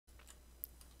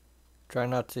Try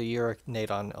not to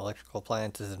urinate on electrical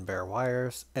appliances and bare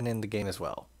wires, and in the game as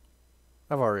well.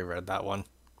 I've already read that one.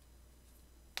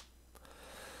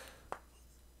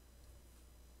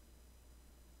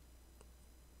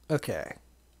 Okay,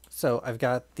 so I've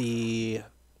got the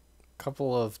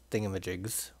couple of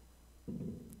thingamajigs.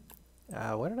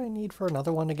 What did I need for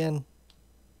another one again?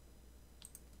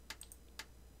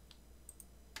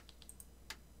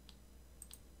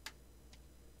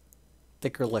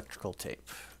 Thicker electrical tape.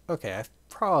 Okay, I've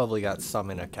probably got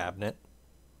some in a cabinet.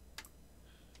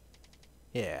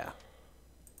 Yeah.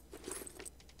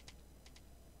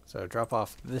 So drop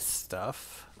off this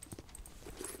stuff.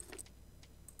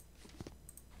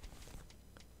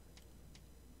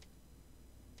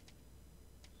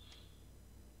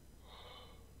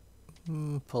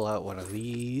 Pull out one of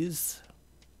these.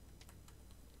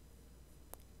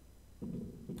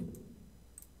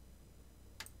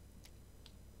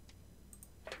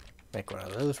 Make one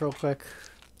of those real quick.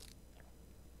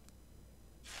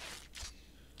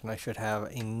 And I should have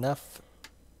enough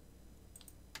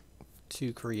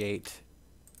to create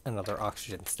another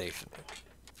oxygen station.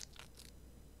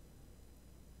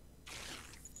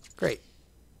 Great.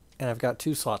 And I've got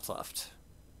 2 slots left.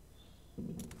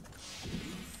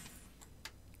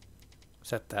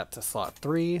 Set that to slot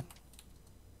 3.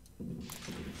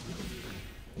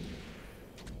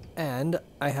 And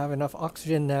I have enough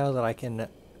oxygen now that I can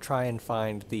try and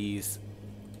find these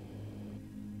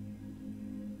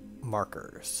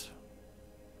markers.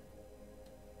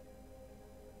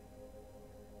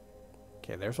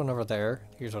 Okay, there's one over there.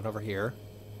 Here's one over here.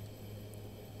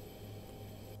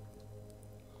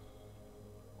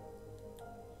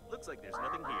 Looks like there's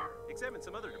nothing here. Examine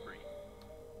some other debris.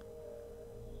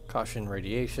 Caution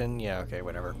radiation. Yeah, okay,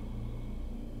 whatever.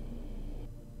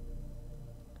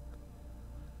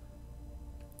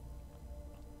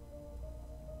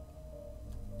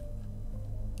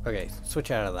 Okay,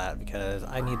 switch out of that because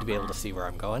I need to be able to see where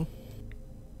I'm going.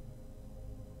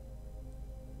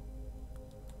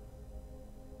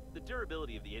 The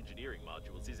durability of the engineering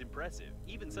modules is impressive.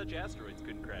 Even such asteroids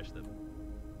couldn't crash them.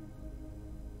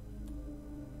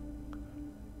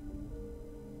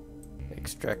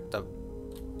 Extract the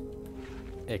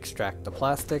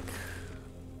plastic.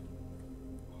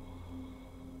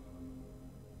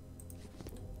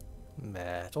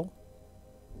 Metal.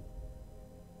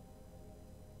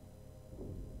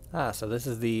 Ah, so this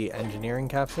is the engineering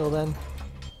capsule then?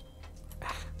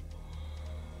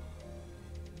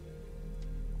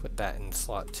 Put that in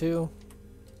slot 2.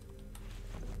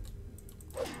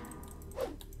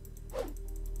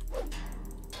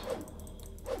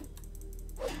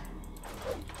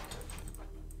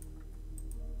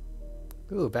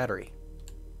 Ooh, battery.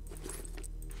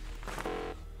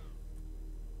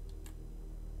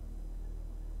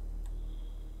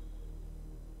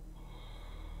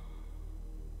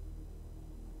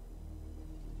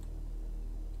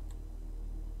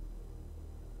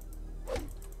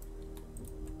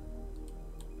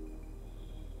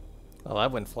 Well,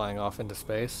 that went flying off into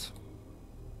space.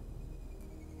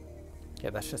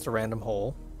 Yeah, that's just a random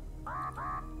hole.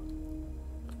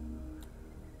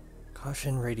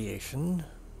 Caution radiation.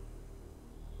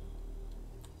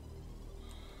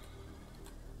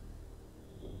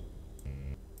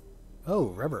 Oh,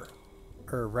 rubber.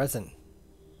 Or resin.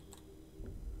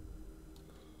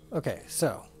 Okay,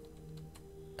 so.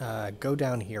 Go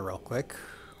down here real quick.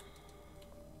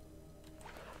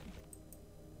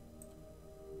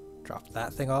 Drop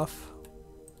that thing off.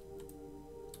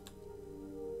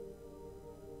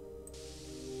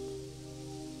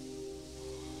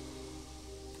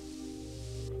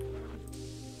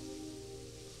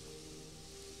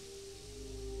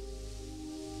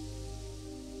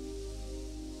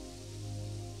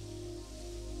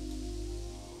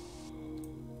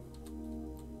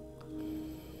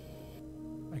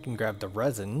 I can grab the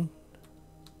resin.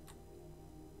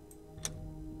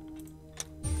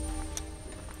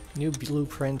 New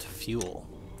blueprint fuel.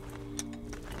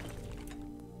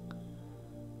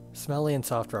 Smelly and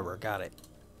soft rubber, got it.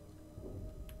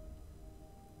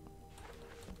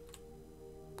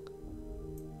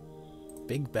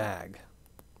 Big bag.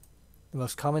 The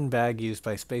most common bag used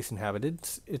by space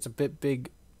inhabitants. It's a bit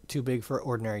big, too big for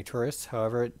ordinary tourists.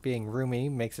 However, it being roomy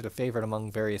makes it a favorite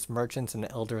among various merchants and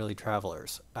elderly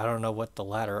travelers. I don't know what the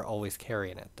latter always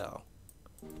carry in it, though.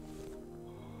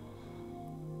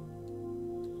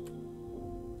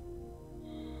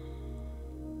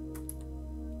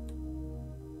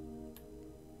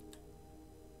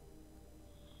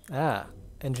 Ah,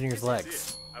 engineer's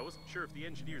legs. I wasn't sure if the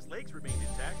engineer's legs remained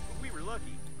intact, but we were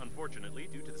lucky. Unfortunately,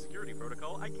 due to the security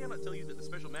protocol, I cannot tell you that the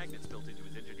special magnets built into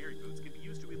his engineering boots can be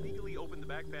used to illegally open the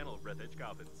back panel of Breathedge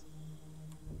coffins.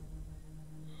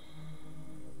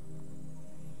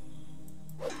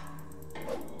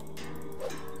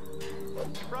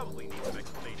 You probably need some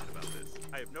explanation about this.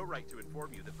 I have no right to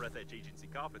inform you that Breathedge Agency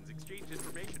coffins exchange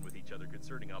information with each other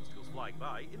concerning obstacles flying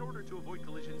by in order to avoid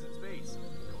collisions in space.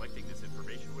 Collecting this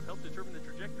information would help determine the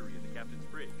trajectory of the captain's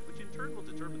bridge, which in turn will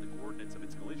determine the coordinates of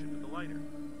its collision with the liner.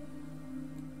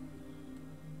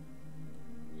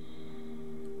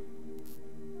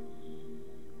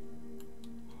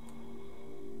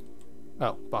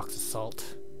 Oh, box of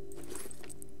salt.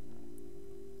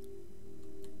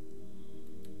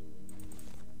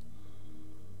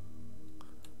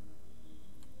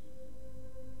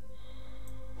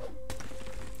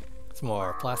 Some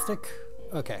more plastic.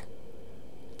 Okay.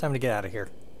 Time to get out of here.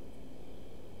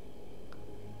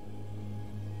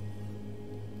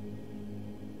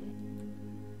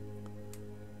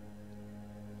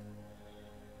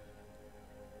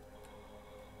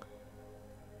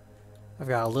 I've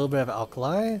got a little bit of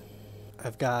alkali.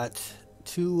 I've got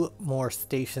 2 more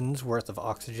stations worth of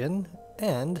oxygen,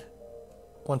 and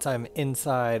once I'm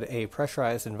inside a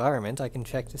pressurized environment, I can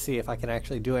check to see if I can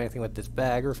actually do anything with this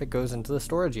bag or if it goes into the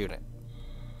storage unit.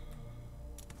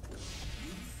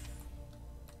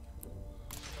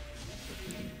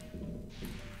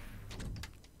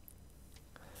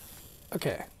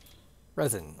 Okay,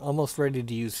 resin, almost ready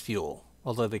to use fuel.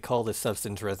 Although they call this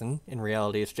substance resin, in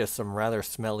reality it's just some rather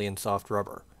smelly and soft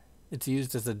rubber. It's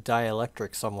used as a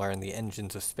dielectric somewhere in the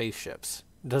engines of spaceships.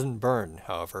 It doesn't burn,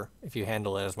 however, if you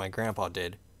handle it as my grandpa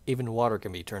did. Even water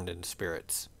can be turned into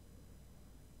spirits.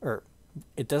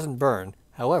 It doesn't burn,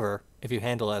 however, if you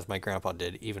handle it as my grandpa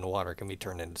did, even water can be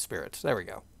turned into spirits. There we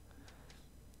go.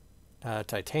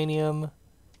 Titanium.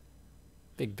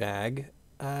 Big bag.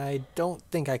 I don't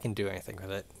think I can do anything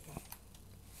with it.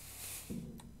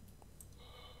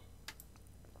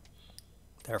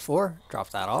 Therefore, drop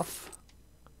that off.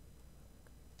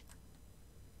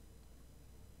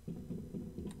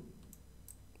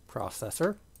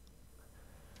 Processor.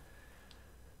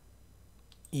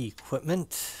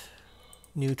 Equipment.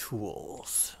 New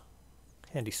tools.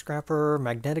 Handy scrapper.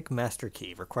 Magnetic master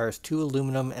key. Requires 2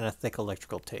 aluminum and a thick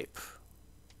electrical tape.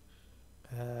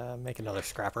 Make another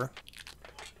scrapper.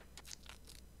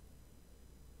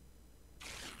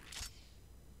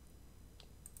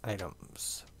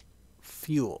 Items.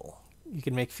 Fuel. You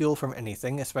can make fuel from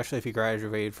anything, especially if you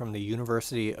graduated from the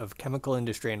University of Chemical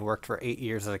Industry and worked for 8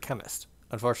 years as a chemist.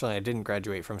 Unfortunately, I didn't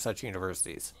graduate from such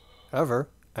universities. However,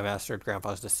 I mastered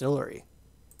Grandpa's distillery.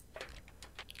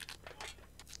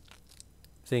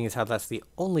 Seeing as how that's the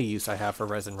only use I have for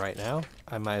resin right now,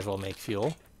 I might as well make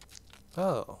fuel.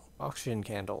 Oh, oxygen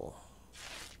candle.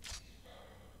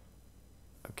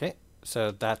 Okay,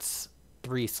 so that's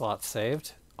 3 slots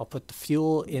saved. I'll put the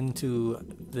fuel into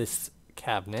this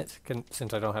cabinet,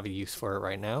 since I don't have a use for it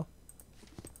right now.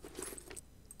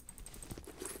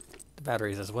 The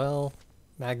batteries as well.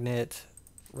 Magnet,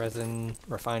 resin,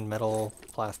 refined metal,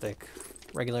 plastic,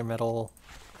 regular metal,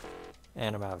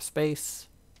 and I'm out of space.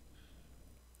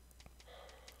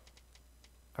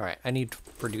 Alright, I need to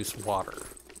produce water.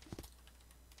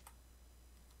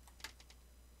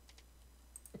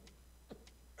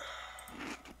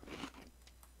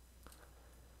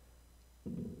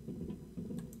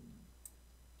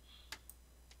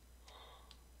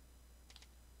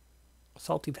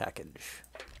 Salty package.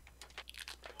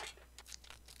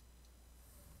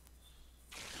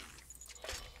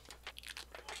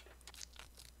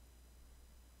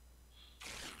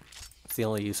 It's the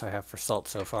only use I have for salt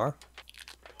so far.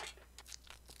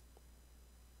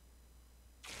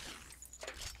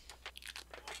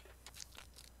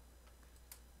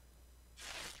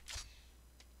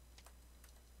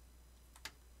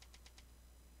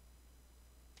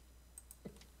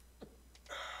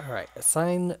 Alright,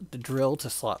 assign the drill to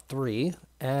slot 3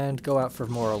 and go out for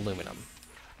more aluminum.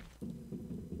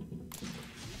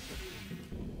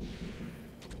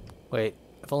 Wait,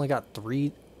 I've only got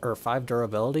 3 or 5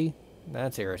 durability?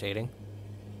 That's irritating.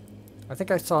 I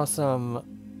think I saw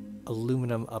some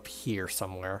aluminum up here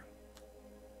somewhere.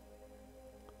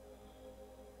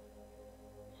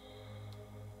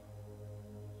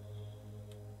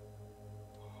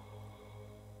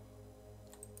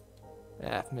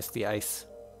 Ah, missed the ice.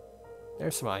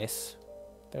 There's some ice.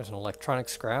 There's an electronic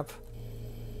scrap.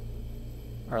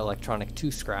 Or electronic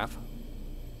 2 scrap.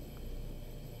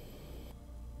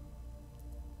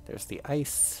 There's the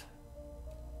ice.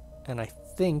 And I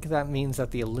think that means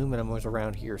that the aluminum was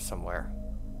around here somewhere.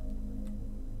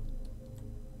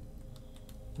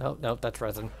 Nope, nope, that's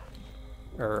resin.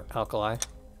 Or alkali.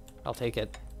 I'll take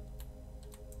it.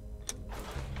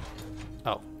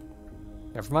 Oh.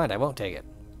 Never mind, I won't take it.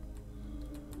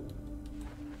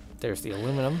 There's the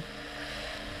aluminum.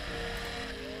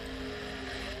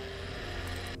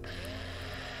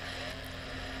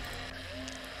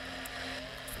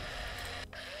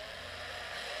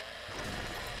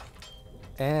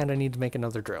 And I need to make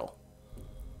another drill.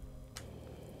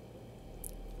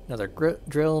 Another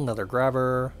drill, another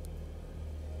grabber.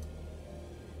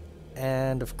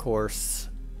 And of course,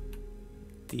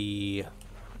 the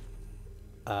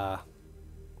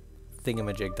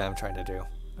thingamajig that I'm trying to do.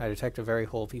 I detect a very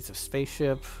whole piece of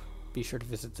spaceship. Be sure to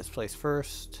visit this place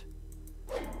first.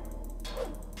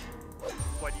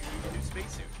 Why do you need a new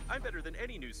spacesuit? I'm better than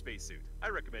any new spacesuit. I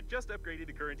recommend just upgrading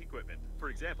to current equipment. For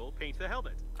example, paint the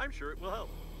helmet. I'm sure it will help.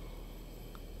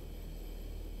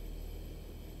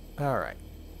 Alright.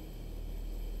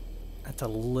 That's a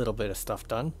little bit of stuff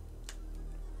done.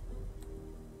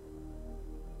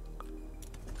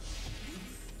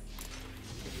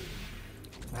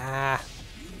 Ah.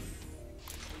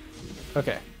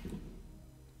 Okay.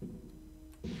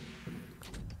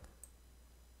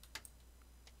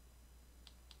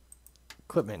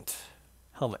 Equipment.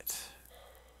 Helmet.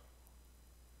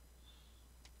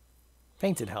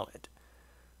 Painted helmet.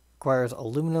 Requires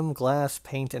aluminum, glass,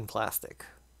 paint, and plastic.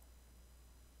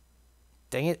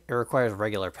 Dang it, it requires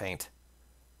regular paint.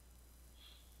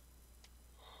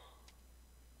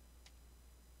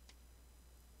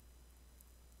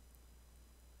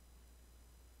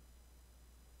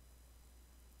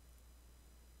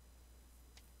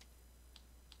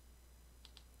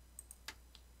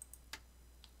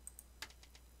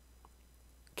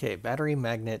 Okay, battery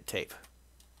magnet tape.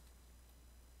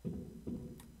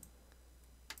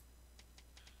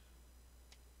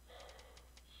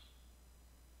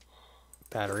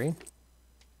 Battery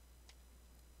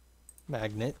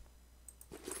magnet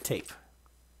tape.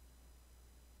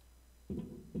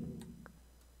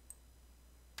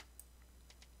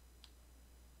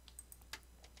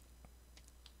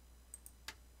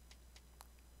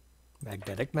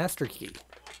 Magnetic master key.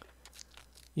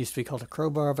 Used to be called a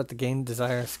crowbar, but the game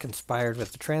designers conspired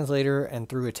with the translator and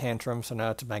threw a tantrum, so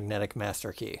now it's a magnetic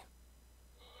master key.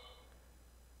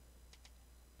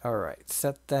 Alright,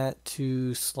 set that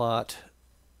to slot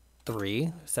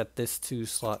 3. Set this to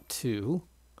slot 2.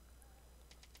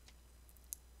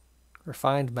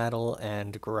 Refined metal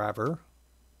and grabber.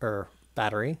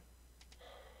 Battery.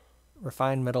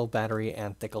 Refined metal, battery,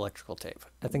 and thick electrical tape.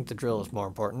 I think the drill is more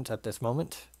important at this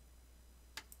moment.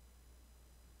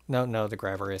 No, the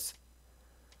grabber is.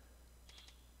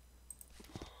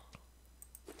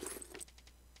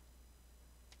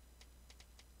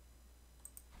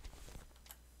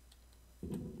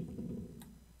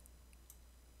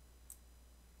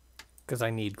 Because I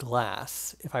need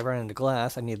glass. If I run into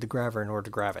glass, I need the grabber in order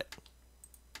to grab it.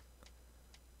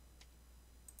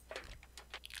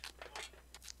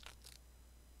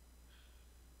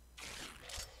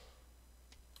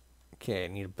 Okay, I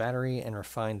need a battery and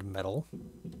refined metal.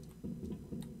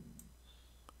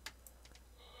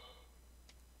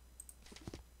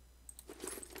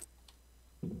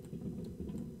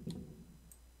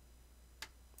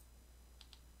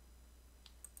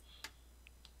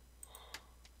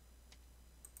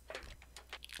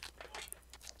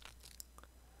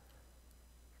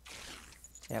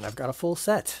 And I've got a full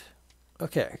set.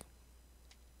 Okay.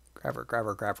 Grabber,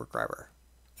 grabber, grabber, grabber.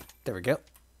 There we go.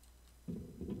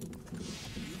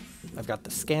 I've got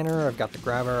the scanner, I've got the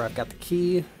grabber, I've got the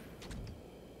key.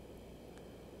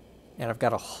 And I've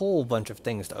got a whole bunch of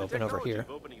things to open over here. The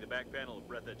technology of opening the back panel of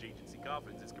Breathedge agency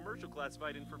coffins is commercial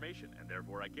classified information, and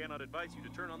therefore I cannot advise you to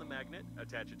turn on the magnet,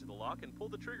 attach it to the lock, and pull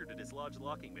the trigger to dislodge the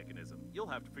locking mechanism. You'll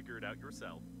have to figure it out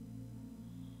yourself.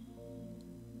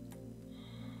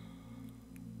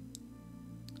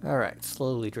 Alright,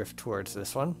 slowly drift towards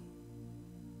this one.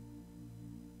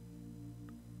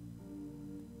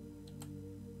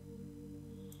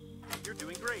 You're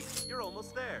doing great. You're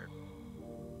almost there.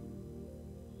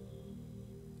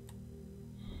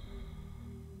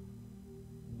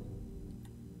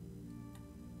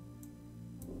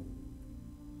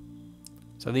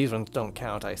 So these ones don't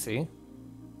count, I see.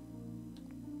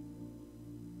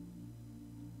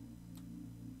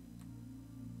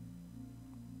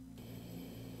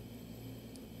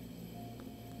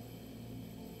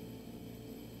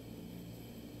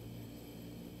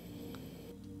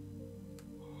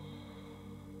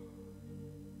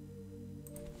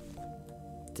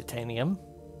 Titanium.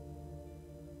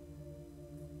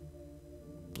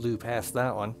 Blew past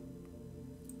that one.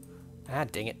 Ah,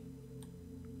 dang it.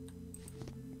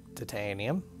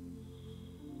 Titanium.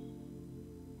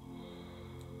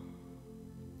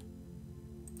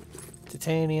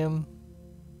 Titanium.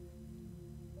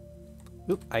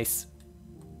 Oop, ice.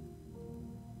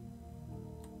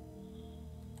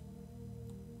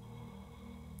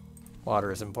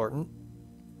 Water is important.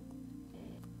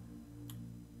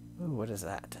 Ooh, what is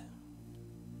that?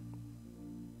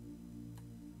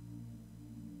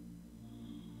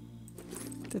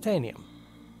 Titanium.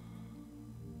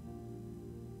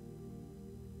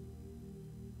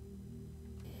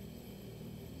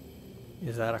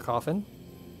 Is that a coffin?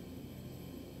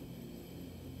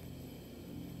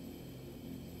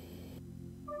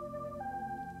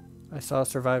 I saw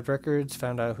survived records,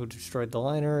 found out who destroyed the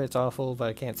liner. It's awful, but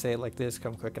I can't say it like this.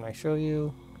 Come quick and I show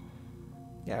you.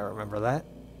 Yeah, I remember that.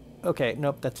 Okay,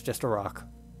 nope, that's just a rock.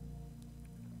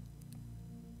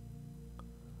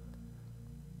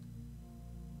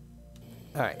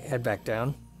 Alright, head back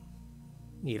down.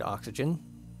 Need oxygen.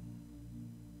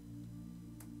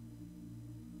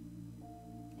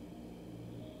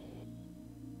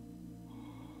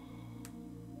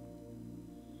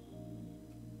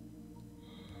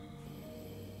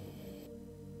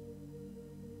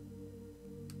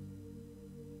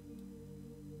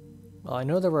 Well, I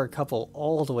know there were a couple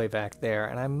all the way back there,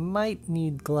 and I might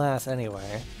need glass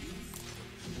anyway.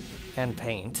 And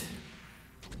paint.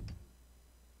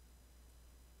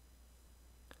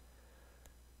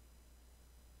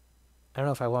 I don't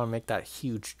know if I want to make that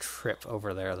huge trip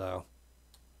over there, though.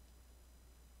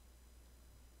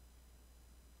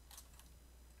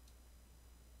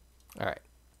 Alright.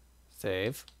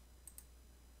 Save.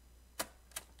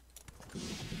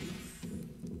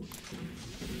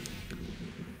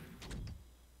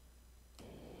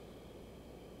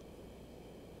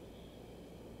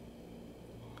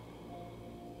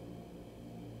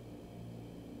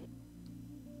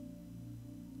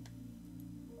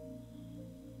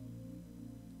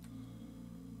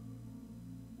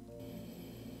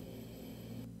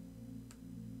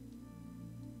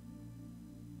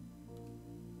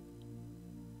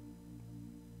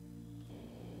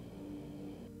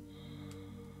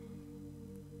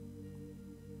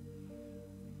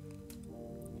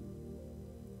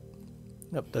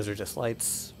 Nope, those are just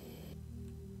lights.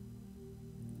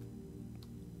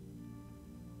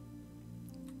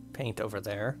 Paint over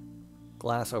there.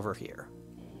 Glass over here.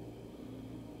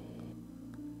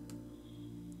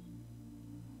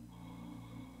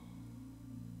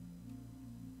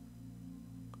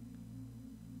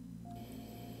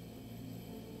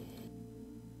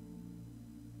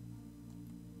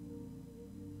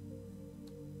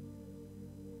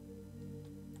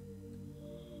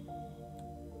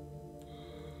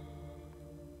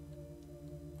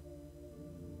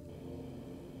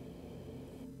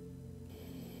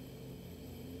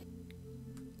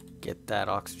 Get that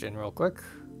oxygen real quick.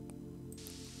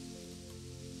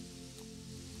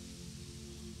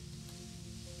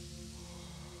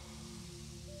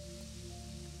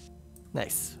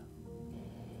 Nice.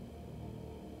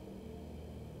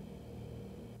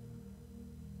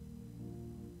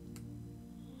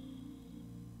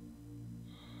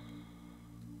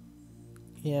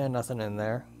 Yeah, nothing in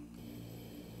there.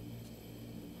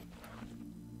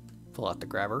 Pull out the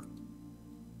grabber.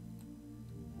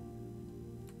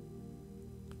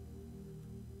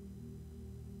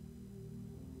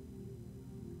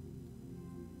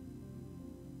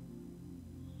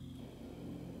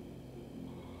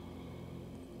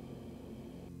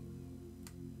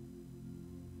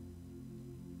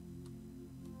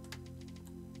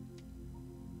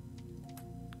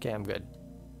 Okay, I'm good.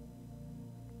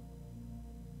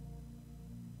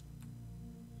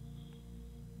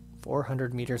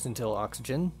 $400 until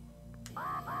oxygen.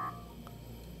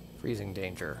 Freezing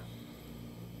danger.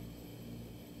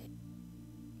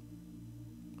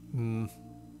 I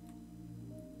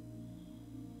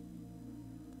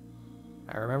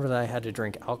remember that I had to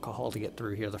drink alcohol to get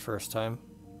through here the first time.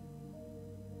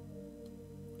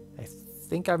 I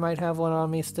think I might have one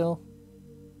on me still.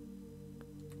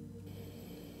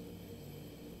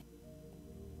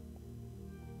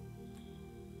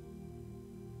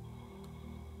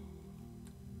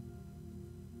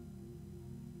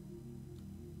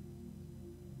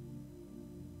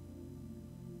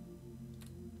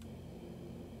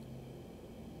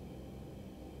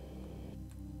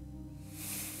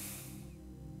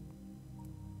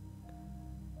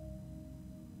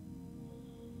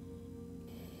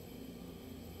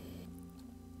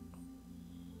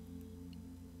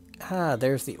 Ah,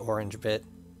 there's the orange bit.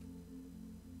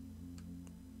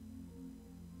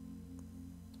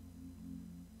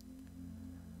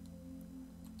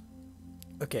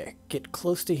 Okay, get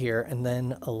close to here and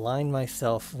then align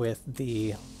myself with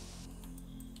the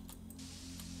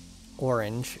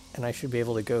orange, and I should be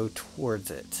able to go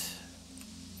towards it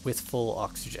with full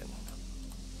oxygen.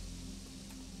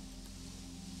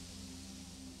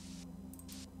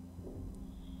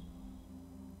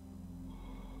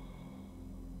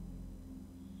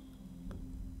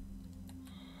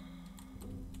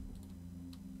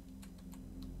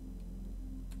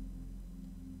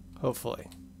 Hopefully.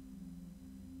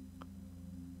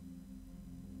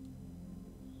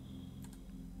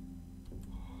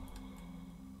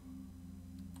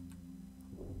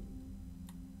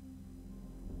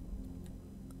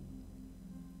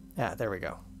 Ah, there we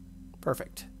go.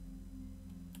 Perfect.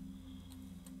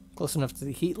 Close enough to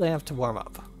the heat lamp to warm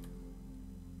up.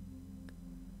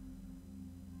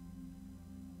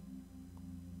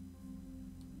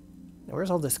 Now, where's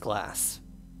all this glass?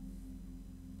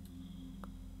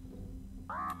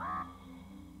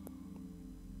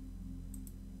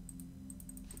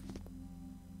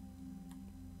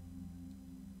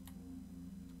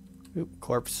 Oop,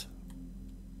 corpse.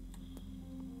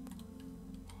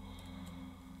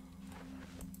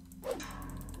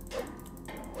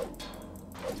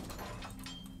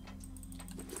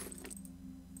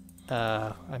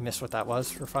 I missed what that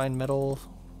was. Refined metal,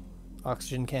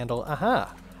 oxygen candle.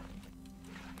 Aha!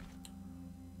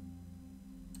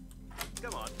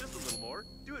 Come on, just a little more.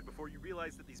 Do it before you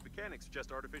realize that these mechanics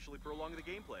just artificially prolong the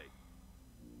gameplay.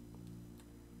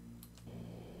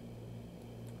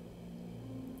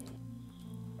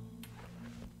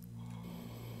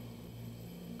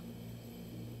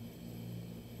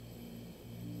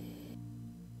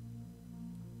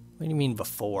 What do you mean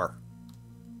before?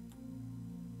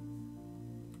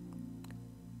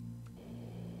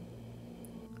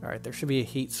 Alright, there should be a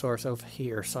heat source over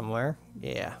here somewhere.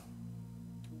 Yeah.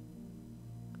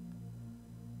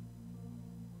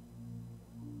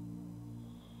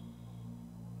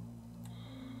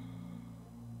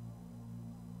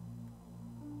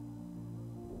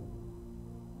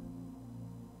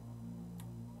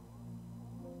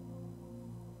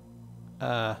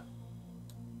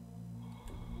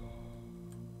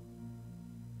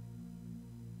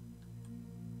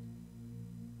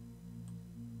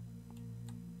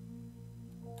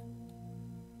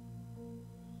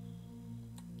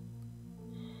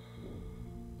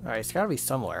 Alright, it's gotta be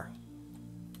somewhere.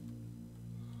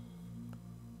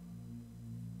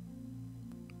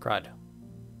 Crud.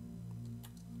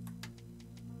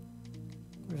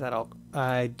 Where's that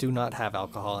I do not have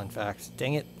alcohol, in fact.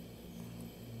 Dang it.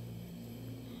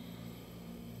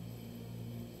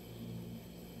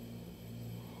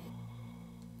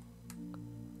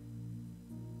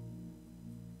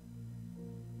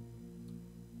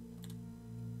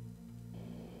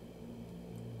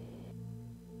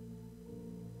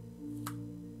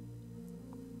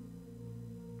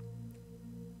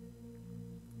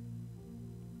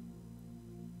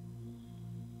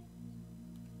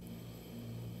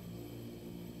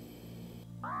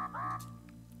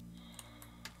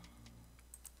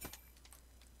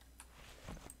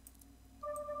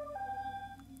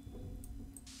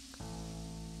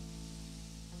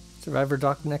 Survivor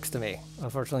docked next to me.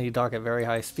 Unfortunately, you dock at very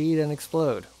high speed and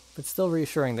explode, but still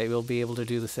reassuring that you'll be able to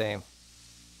do the same.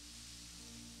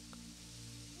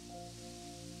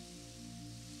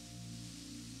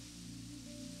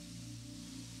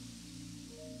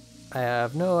 I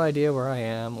have no idea where I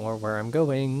am or where I'm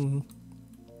going,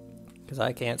 because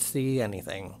I can't see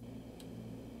anything.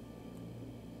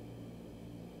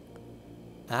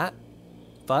 Ah,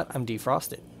 but I'm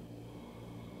defrosted.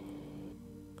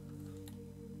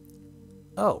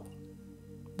 Oh,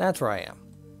 that's where I am.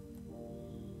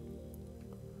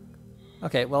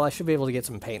 Okay, well I should be able to get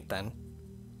some paint then.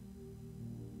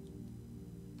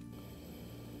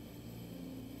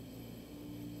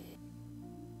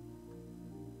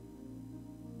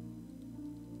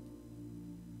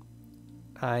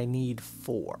 I need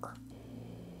 4.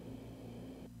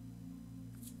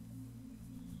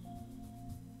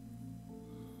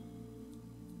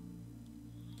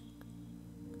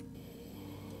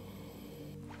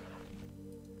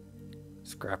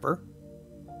 Scrapper.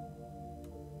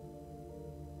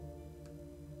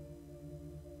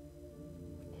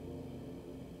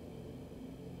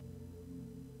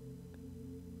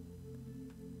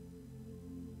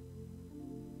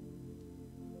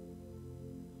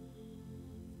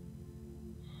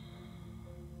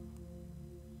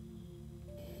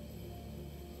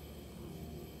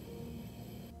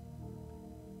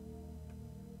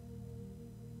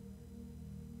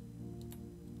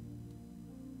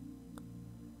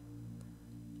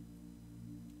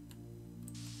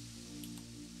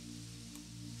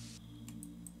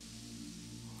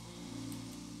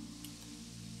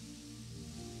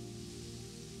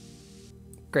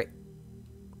 Great.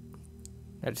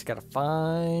 I just gotta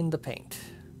find the paint.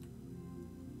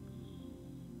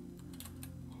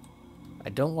 I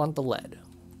don't want the lead.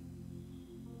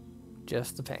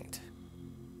 Just the paint.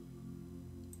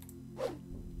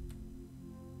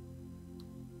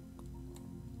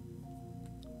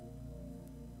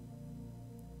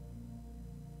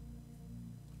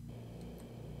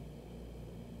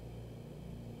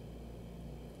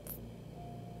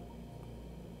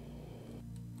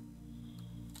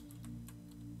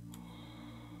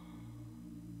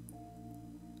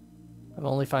 I'm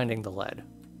only finding the lead.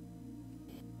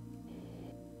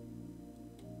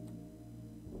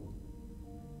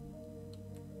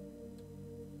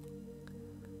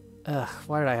 Ugh,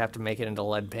 why did I have to make it into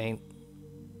lead paint?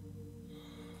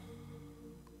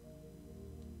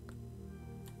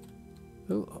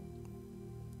 Ooh,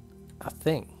 a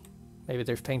thing. Maybe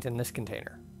there's paint in this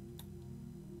container.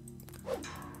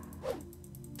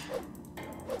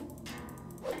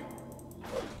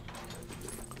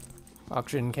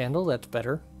 Oxygen candle, that's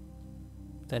better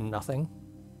than nothing.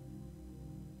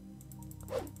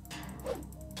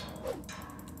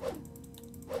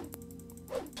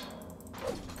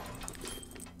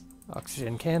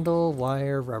 Oxygen candle,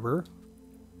 wire, rubber.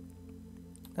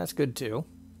 That's good too.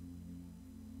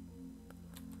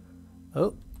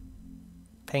 Oh,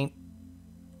 paint.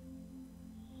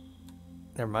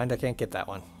 Never mind, I can't get that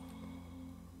one.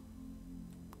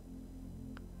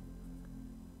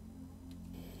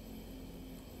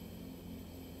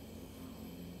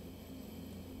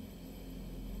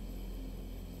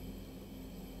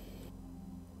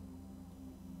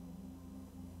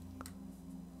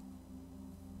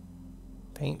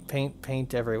 Paint, paint,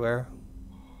 paint everywhere.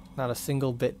 Not a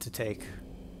single bit to take.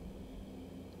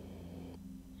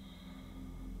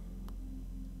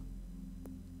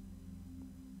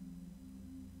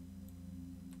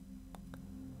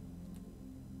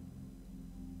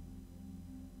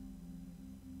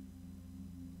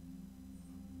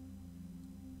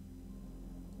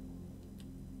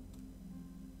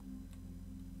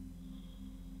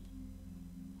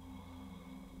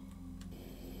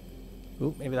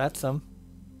 Ooh, maybe that's some.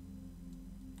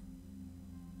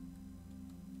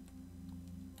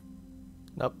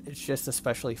 Nope, it's just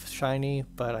especially shiny,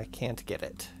 but I can't get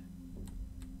it.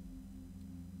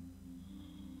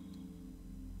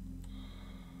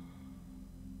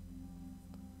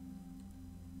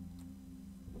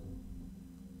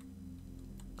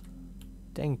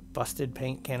 Dang busted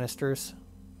paint canisters.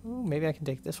 Ooh, maybe I can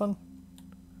take this one?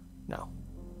 No.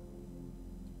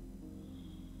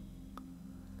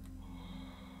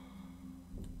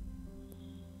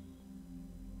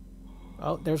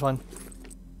 Oh, there's one.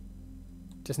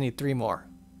 Just need 3 more.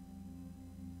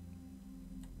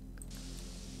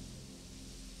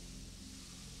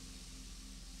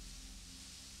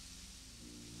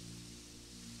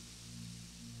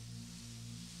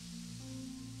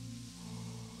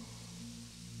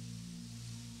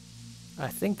 I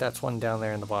think that's one down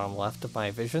there in the bottom left of my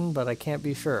vision, but I can't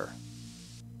be sure.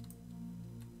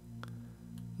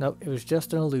 Nope, it was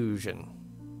just an illusion.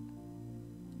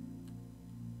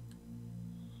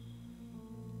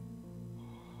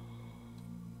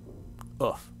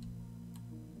 Ugh.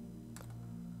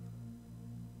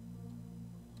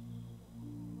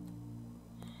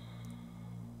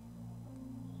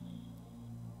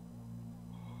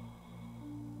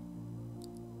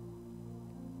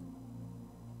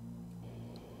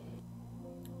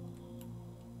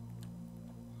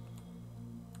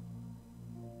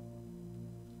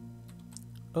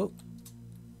 Oh.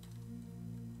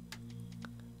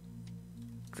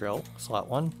 Drill, slot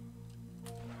 1.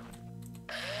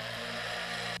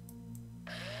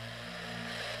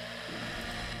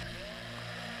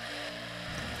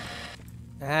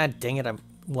 Ah, dang it, I'm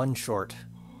 1 short.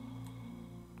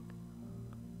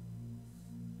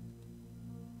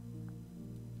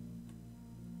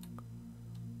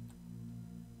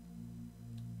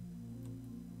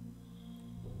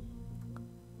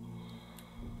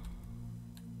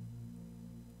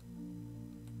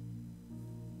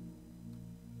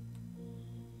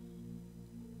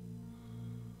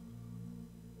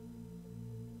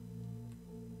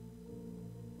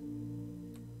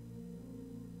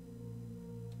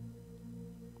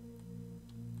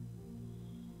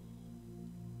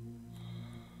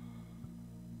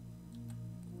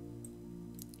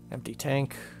 Empty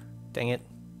tank. Dang it.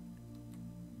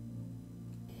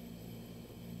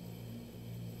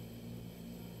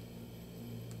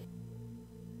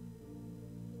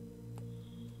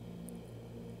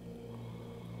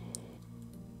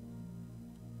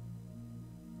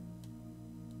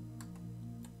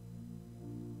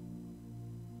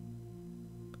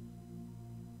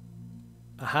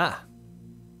 Aha.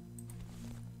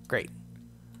 Great.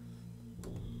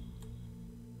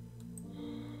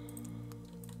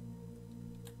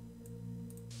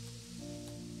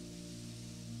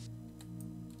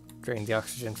 Drain the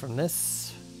oxygen from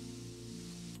this.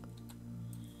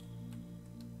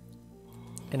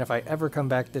 And if I ever come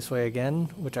back this way again,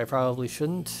 which I probably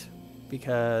shouldn't,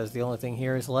 because the only thing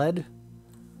here is lead,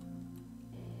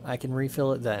 I can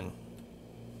refill it then.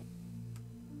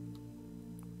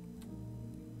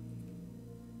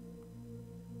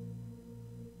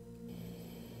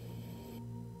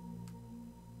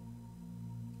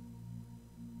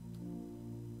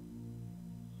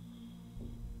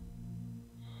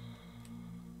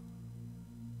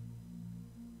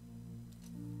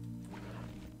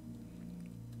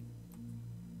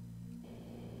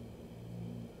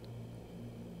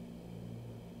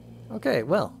 Okay,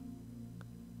 well,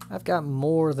 I've got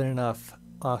more than enough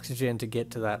oxygen to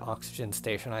get to that oxygen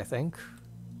station, I think.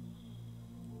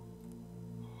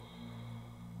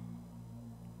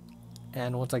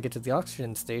 And once I get to the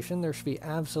oxygen station, there should be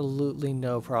absolutely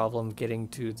no problem getting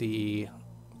to the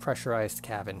pressurized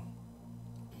cabin.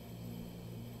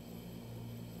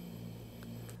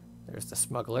 There's the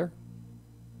smuggler.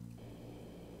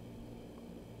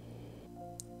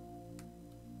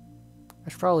 I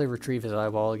should probably retrieve his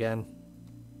eyeball again.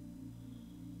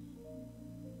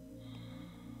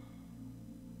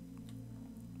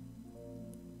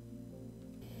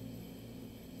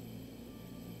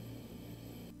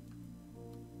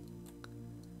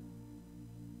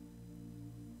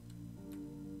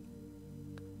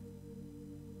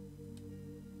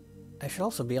 I should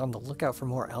also be on the lookout for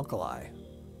more alkali.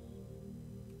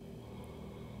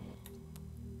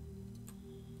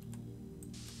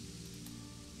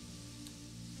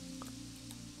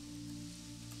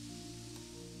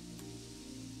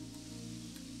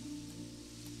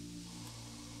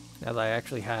 Now that I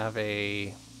actually have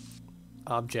a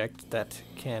object that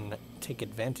can take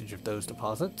advantage of those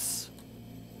deposits.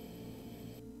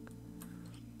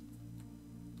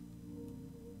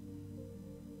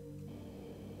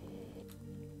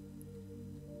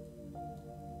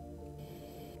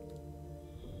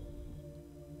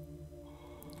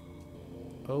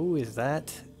 Oh, is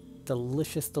that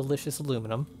delicious, delicious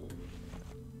aluminum?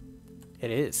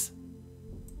 It is.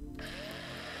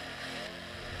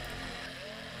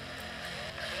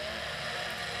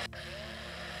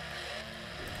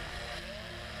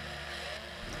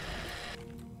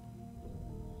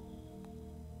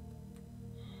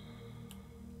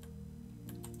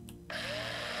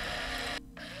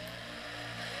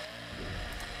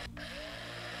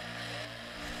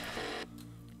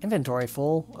 Inventory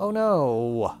full? Oh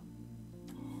no!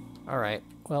 Alright,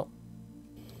 well.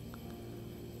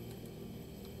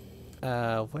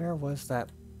 Where was that?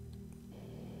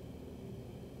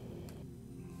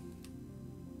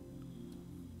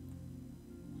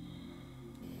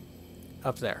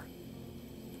 Up there.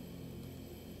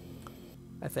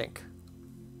 I think.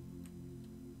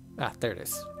 Ah, there it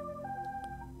is.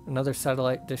 Another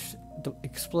satellite dish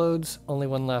explodes. Only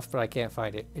one left, but I can't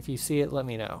find it. If you see it, let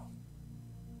me know.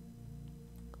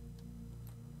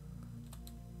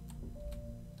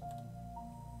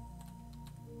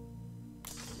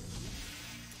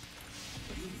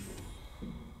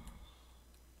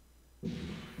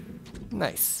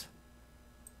 Nice.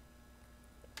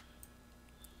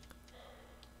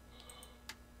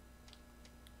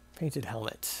 Painted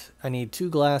helmet. I need 2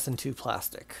 glass and 2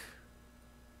 plastic.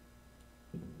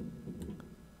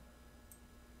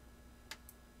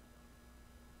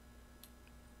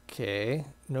 Okay,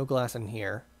 no glass in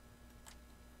here.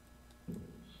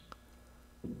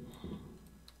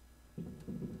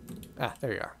 Ah,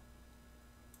 there you are.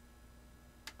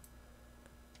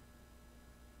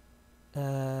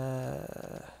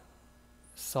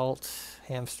 Salt,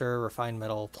 hamster, refined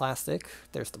metal, plastic.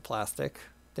 There's the plastic.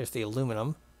 There's the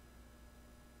aluminum.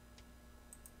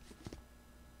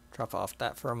 Drop off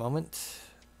that for a moment.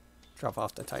 Drop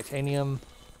off the titanium.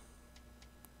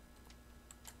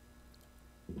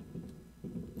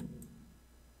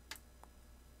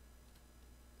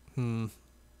 No,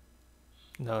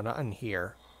 not in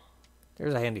here.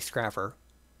 There's a handy scrapper.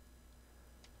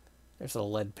 There's a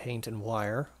lead paint and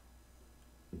wire.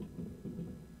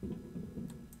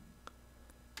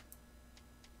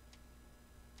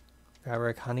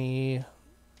 Fabric, honey,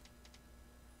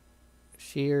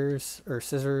 shears, or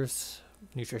scissors,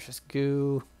 nutritious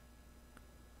goo.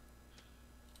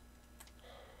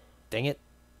 Dang it.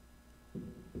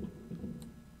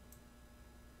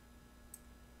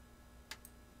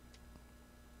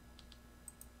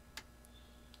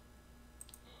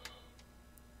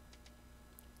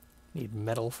 Need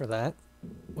metal for that.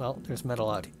 Well, there's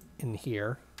metal out in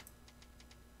here.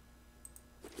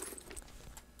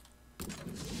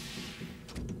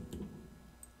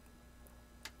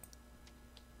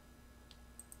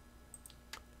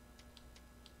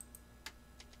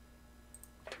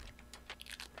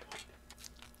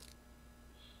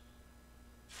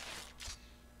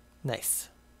 Nice.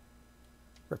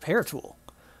 Repair tool.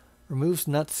 Removes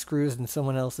nuts, screws, and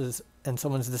someone's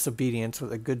disobedience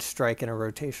with a good strike and a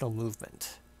rotational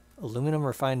movement. Aluminum,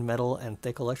 refined metal, and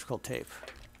thick electrical tape.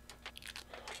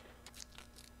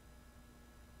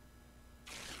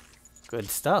 Good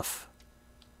stuff.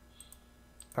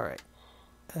 Alright.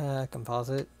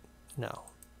 Composite. No.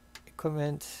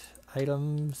 Equipment.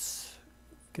 Items.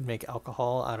 Could make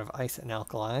alcohol out of ice and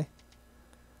alkali.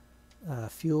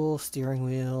 Fuel, steering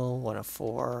wheel, 1 of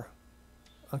 4.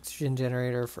 Oxygen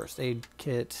generator, first aid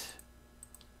kit,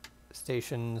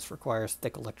 Stations requires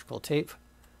thick electrical tape.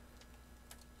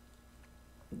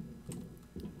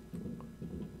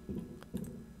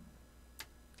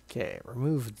 Okay,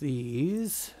 remove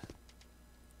these.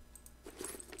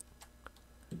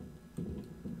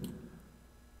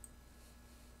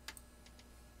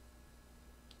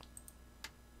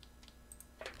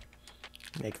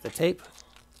 Make the tape.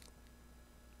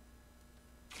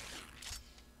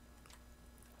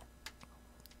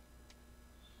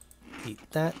 Eat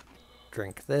that.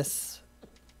 Drink this.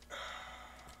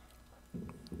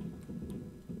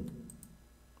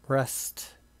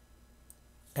 Rest.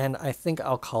 And I think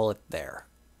I'll call it there.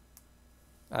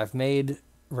 I've made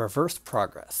reverse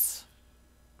progress.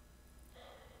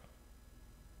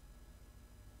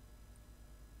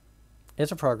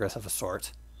 It's a progress of a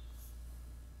sort.